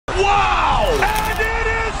Wow! And it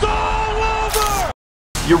is all over!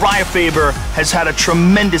 Urijah Faber has had a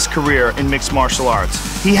tremendous career in mixed martial arts.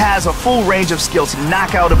 He has a full range of skills,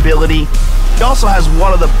 knockout ability. He also has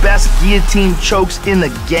one of the best guillotine chokes in the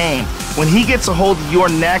game. When he gets a hold of your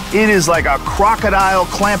neck, it is like a crocodile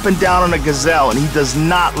clamping down on a gazelle, and he does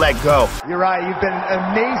not let go. Urijah, you've been an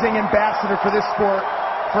amazing ambassador for this sport,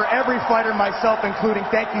 for every fighter, myself including.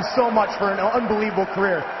 Thank you so much for an unbelievable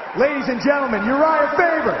career. Ladies and gentlemen, Urijah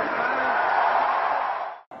Faber.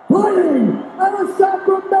 Fighting out of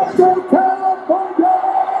Sacramento, California,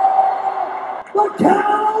 the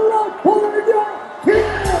California Kid,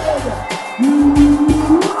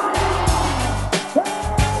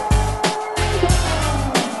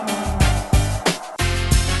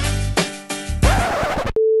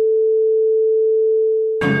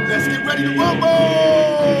 Let's get ready to rumble!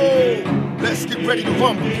 Let's get ready to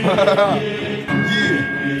rumble. Yeah.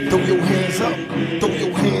 Throw your hands up. Throw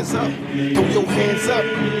your hands up. Throw your hands up.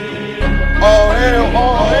 All hell,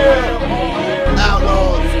 all hell, all hell.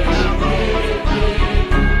 Outlaws.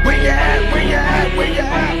 Where you at? Where you at? Where you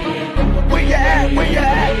at? Where you at? Where you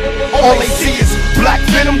at? All they see is black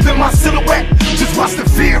venom in my silhouette. Just watch the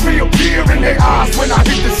fear reappear in their eyes when I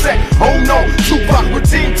hit the set. Oh no, Tupac with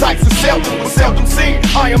team types and seldom seen.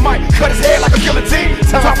 Iron Mike cut his hair like a guillotine.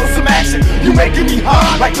 Time for some action. You making me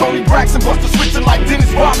high like Tony Braxton. Buster switching like Dennis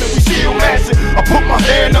Rodman. We still mashing. I put my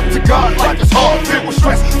hand up to God like it's hard filled with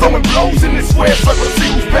stress. Throwing blows in this square circle to see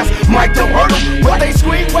who's best. Mike don't hurt them. What they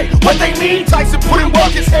scream? Wait, what they mean? Tyson put in work.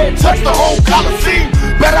 His head touched the whole Coliseum.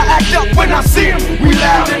 Better act up when I see him. We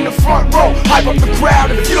loud in the front row. Hype up the crowd.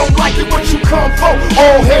 And if you don't like it, what you come for?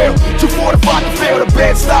 All hail, 245 to fail, the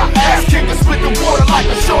bed stop. Ass kicking, split the water like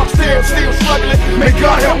a shark still struggling. May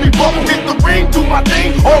God help me bubble, hit the ring, do my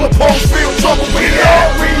thing. All opposed feel trouble. We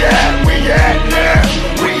at now. We at now.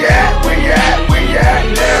 We at now. We at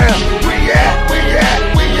now.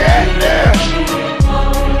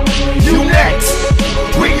 You next.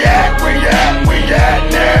 We at now. We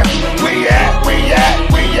at now. We at now.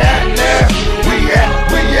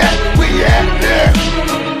 We at now.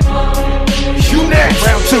 You next.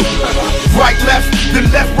 Round two. Right, left, then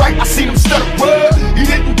left, right. I seen him stutter. Word. He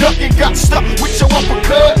didn't duck and got stuck with your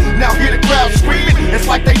uppercut. Now hear the crowd screaming. It's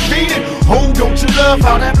like they feeding. Oh, don't you love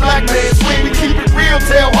how that black man swing? We keep it real.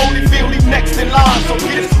 Tell Holyfield he next in line. So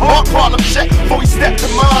get his heart problem check before he step to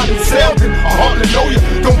mine. And Selden, I hardly know you.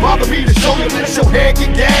 Don't bother me to show you. Let your head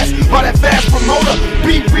get gassed by that fast promoter.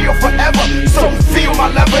 Be real forever. So feel my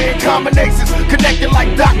lever in combinations. Connected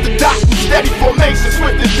like Dr. Doc in steady formation.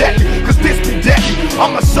 Swift and deadly, cause this be deadly.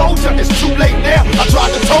 I'm a soldier, it's too late now. I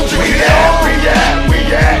tried to told you. We at now. We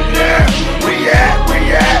at now. We at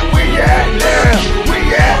now. We at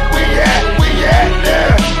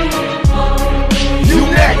now. You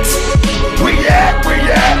next. We at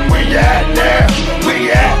now. We at now.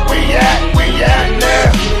 We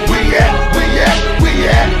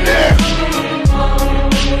at now.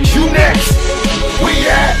 You next. We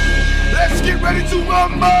at. Let's get ready to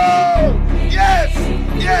rumble. Yes.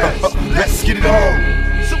 Let's get it on.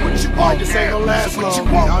 So what you want? This ain't gonna last long. So what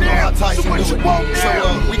you want now? So what you want now? So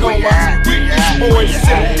we gon' watch some these boys sit.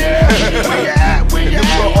 We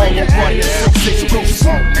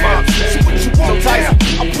So what you want now?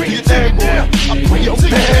 I bring your thing, boy. I bring your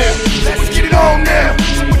thing. Let's get it on now.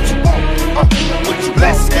 So what you want? What you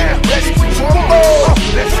let's get ready for rumble.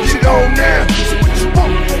 Let's get it on now. So what you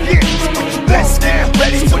want? Yeah. So what you let's get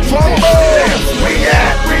ready for rumble. We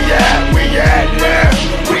at now. We at now.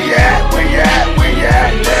 We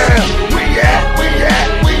at now.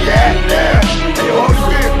 Hey,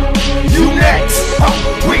 Holyfield, you next.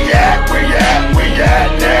 We at now.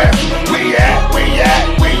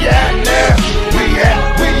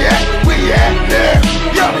 We at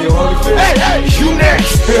now. Yo, Holyfield. Hey, you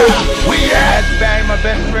next. We at. That's Barry, my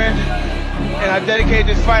best friend. And I dedicate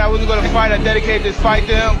this fight. I wasn't going to fight. I dedicate this fight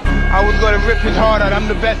to him. I was going to rip his heart out. I'm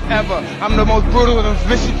the best ever. I'm the most brutal and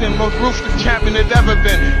vicious and most ruthless champion there's ever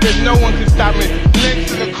been. There's no one can stop me.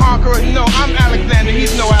 Lynch is a conqueror. No, I'm Alexander.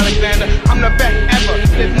 He's no Alexander. I'm the best ever.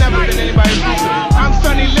 There's never been anybody ruthless. I'm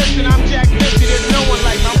Sonny Liston. I'm Jack Dempsey. There's no one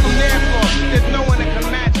like me. I'm from Nairclaw. There's no one that can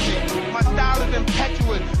match me. My style is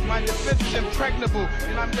impetuous. My defense is impregnable.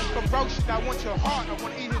 And I'm just ferocious. I want your heart. I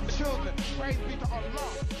want to eat your children. Praise be to Allah.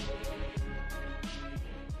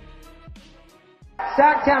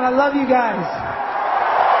 Sacktown, I love you guys.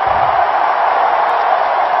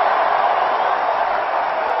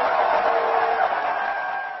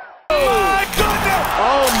 My goodness!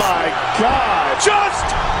 Oh my God! Just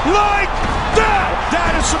like that!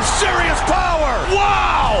 That is some serious power!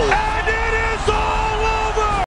 Wow!